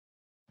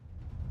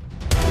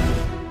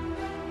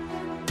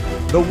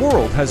The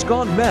world has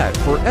gone mad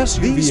for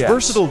SUVs. These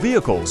versatile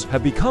vehicles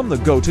have become the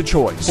go-to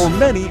choice. For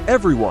many,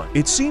 everyone,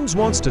 it seems,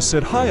 wants to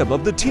sit high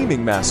above the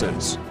teeming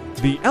masses.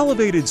 The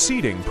elevated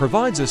seating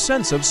provides a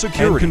sense of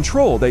security and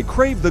control. They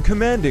crave the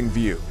commanding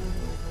view,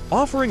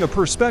 offering a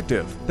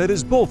perspective that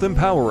is both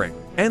empowering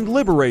and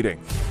liberating.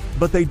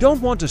 But they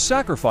don't want to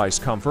sacrifice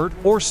comfort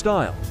or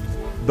style.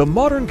 The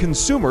modern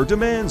consumer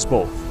demands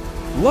both.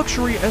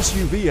 Luxury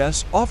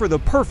SUVs offer the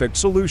perfect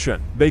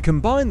solution. They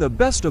combine the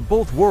best of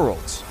both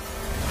worlds.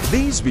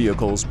 These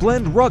vehicles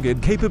blend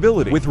rugged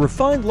capability with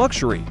refined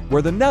luxury,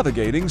 where the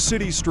navigating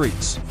city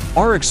streets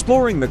are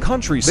exploring the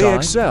countryside. They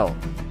excel.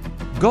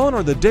 Gone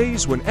are the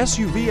days when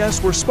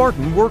SUVs were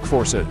Spartan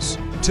workforces.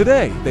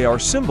 Today, they are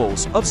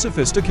symbols of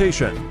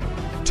sophistication.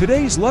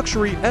 Today's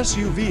luxury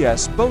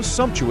SUVs boast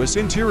sumptuous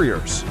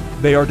interiors.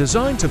 They are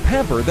designed to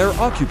pamper their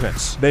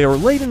occupants. They are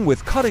laden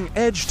with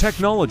cutting-edge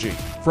technology.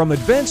 From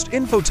advanced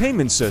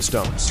infotainment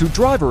systems to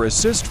driver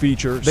assist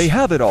features, they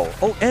have it all.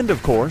 Oh, and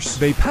of course,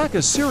 they pack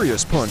a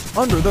serious punch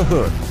under the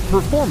hood.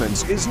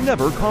 Performance is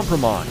never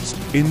compromised.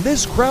 In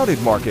this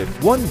crowded market,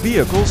 one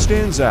vehicle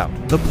stands out.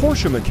 The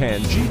Porsche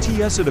Macan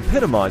GTS. It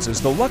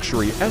epitomizes the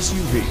luxury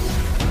SUV.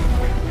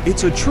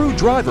 It's a true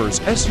driver's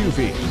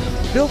SUV,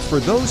 built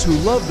for those who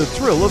love the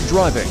thrill of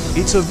driving.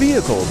 It's a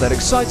vehicle that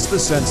excites the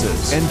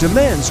senses and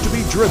demands to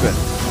be driven.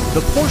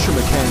 The Porsche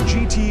Macan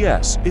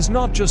GTS is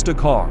not just a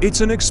car, it's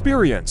an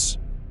experience.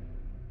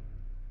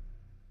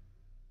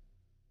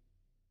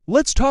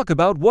 Let's talk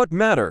about what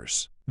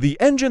matters. The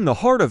engine, the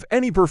heart of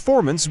any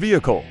performance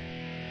vehicle.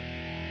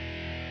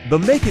 The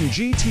Macan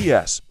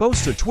GTS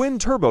boasts a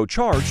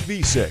twin-turbocharged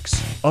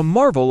V6, a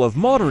marvel of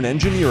modern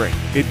engineering.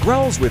 It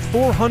growls with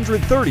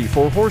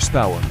 434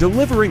 horsepower,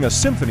 delivering a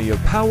symphony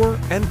of power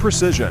and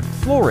precision.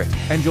 Floor it,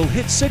 and you'll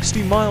hit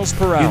 60 miles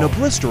per hour in a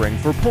blistering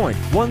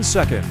 4.1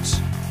 seconds.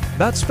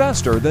 That's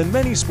faster than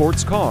many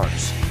sports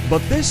cars.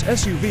 But this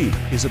SUV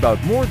is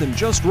about more than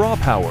just raw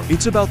power.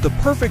 It's about the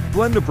perfect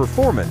blend of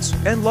performance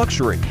and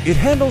luxury. It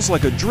handles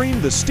like a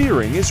dream. The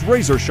steering is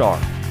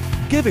razor-sharp,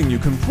 giving you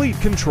complete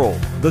control.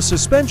 The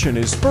suspension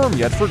is firm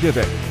yet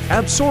forgiving,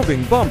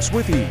 absorbing bumps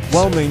with ease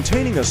while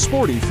maintaining a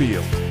sporty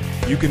feel.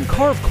 You can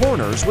carve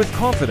corners with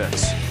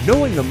confidence,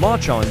 knowing the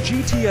Macan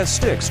GTS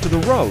sticks to the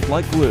road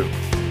like glue.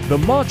 The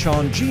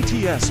Macan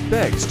GTS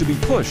begs to be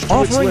pushed to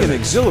offering an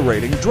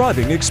exhilarating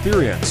driving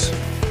experience.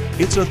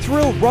 It's a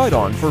thrill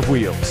ride-on for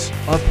wheels,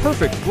 a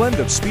perfect blend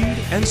of speed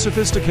and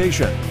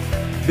sophistication.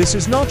 This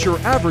is not your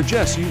average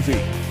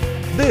SUV.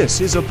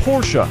 This is a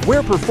Porsche,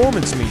 where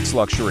performance meets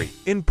luxury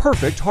in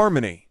perfect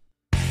harmony.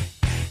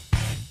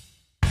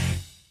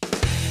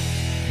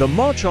 The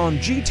Macan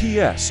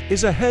GTS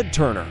is a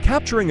head-turner,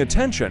 capturing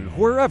attention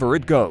wherever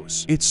it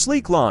goes. Its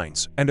sleek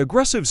lines and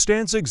aggressive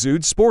stance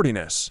exude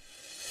sportiness,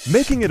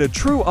 making it a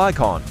true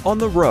icon on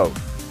the road.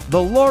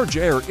 The large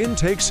air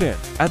intakes hint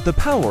at the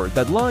power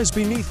that lies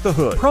beneath the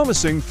hood,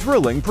 promising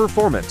thrilling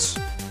performance.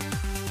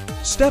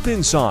 Step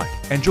inside,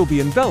 and you'll be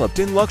enveloped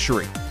in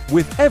luxury,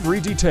 with every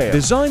detail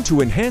designed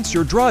to enhance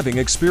your driving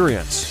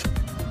experience.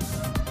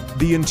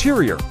 The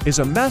interior is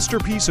a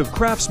masterpiece of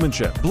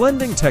craftsmanship,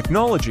 blending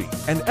technology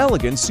and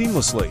elegance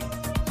seamlessly.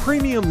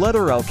 Premium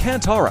leather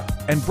Alcantara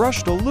and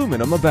brushed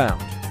aluminum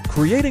abound,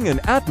 creating an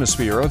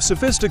atmosphere of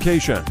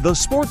sophistication. The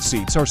sports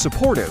seats are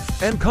supportive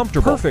and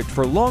comfortable, perfect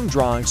for long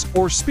drives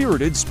or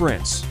spirited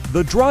sprints.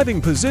 The driving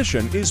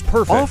position is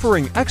perfect,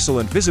 offering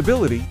excellent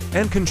visibility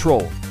and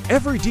control.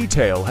 Every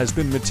detail has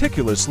been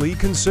meticulously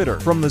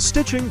considered, from the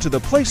stitching to the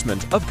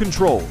placement of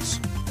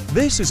controls.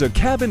 This is a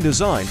cabin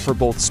designed for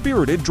both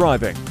spirited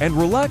driving and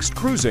relaxed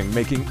cruising,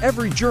 making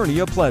every journey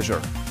a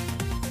pleasure.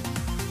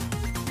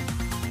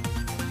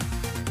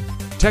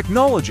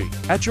 Technology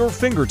at your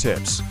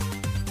fingertips.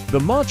 The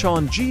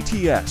Macan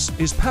GTS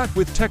is packed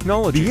with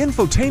technology. The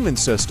infotainment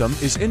system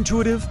is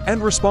intuitive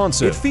and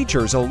responsive. It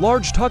features a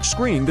large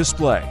touchscreen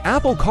display.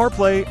 Apple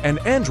CarPlay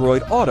and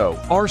Android Auto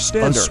are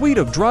standard. A suite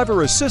of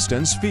driver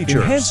assistance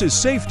features enhances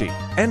safety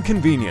and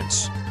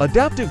convenience.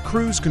 Adaptive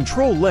cruise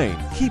control, lane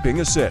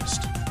keeping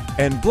assist,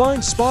 and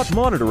blind spot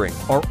monitoring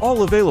are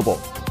all available.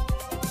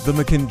 The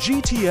Macan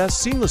GTS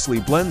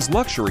seamlessly blends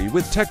luxury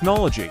with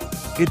technology.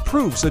 It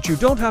proves that you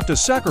don't have to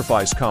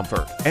sacrifice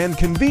comfort and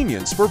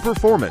convenience for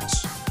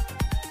performance.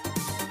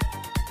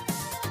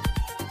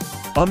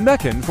 A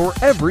Macan for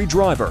every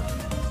driver.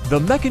 The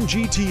Macan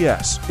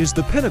GTS is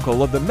the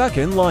pinnacle of the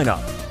Macan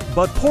lineup,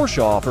 but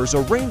Porsche offers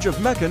a range of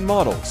Macan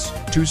models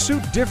to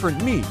suit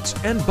different needs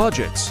and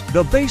budgets.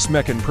 The base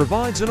Macan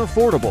provides an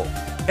affordable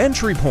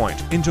entry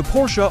point into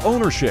Porsche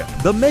ownership.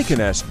 The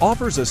Macan S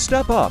offers a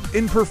step up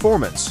in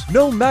performance.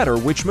 No matter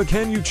which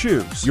Macan you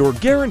choose, you're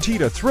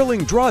guaranteed a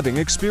thrilling driving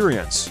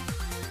experience.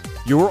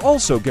 You're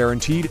also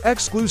guaranteed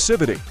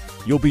exclusivity.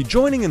 You'll be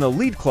joining an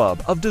elite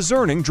club of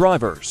discerning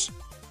drivers.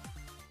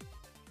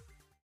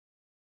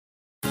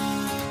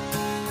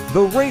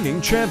 The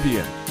reigning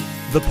champion.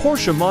 The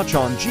Porsche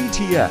Macan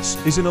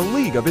GTS is in a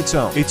league of its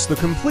own. It's the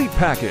complete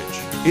package.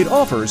 It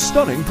offers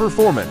stunning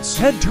performance,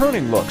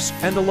 head-turning looks,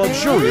 and a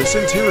luxurious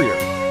interior.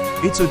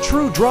 It's a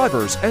true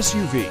driver's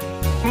SUV.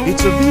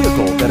 It's a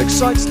vehicle that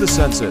excites the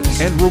senses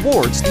and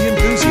rewards the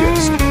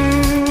enthusiast.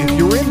 If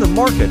you're in the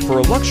market for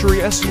a luxury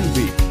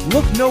SUV,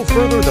 look no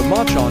further. The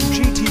Macan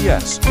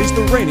GTS is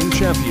the reigning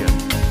champion.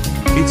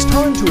 It's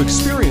time to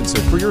experience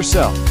it for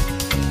yourself.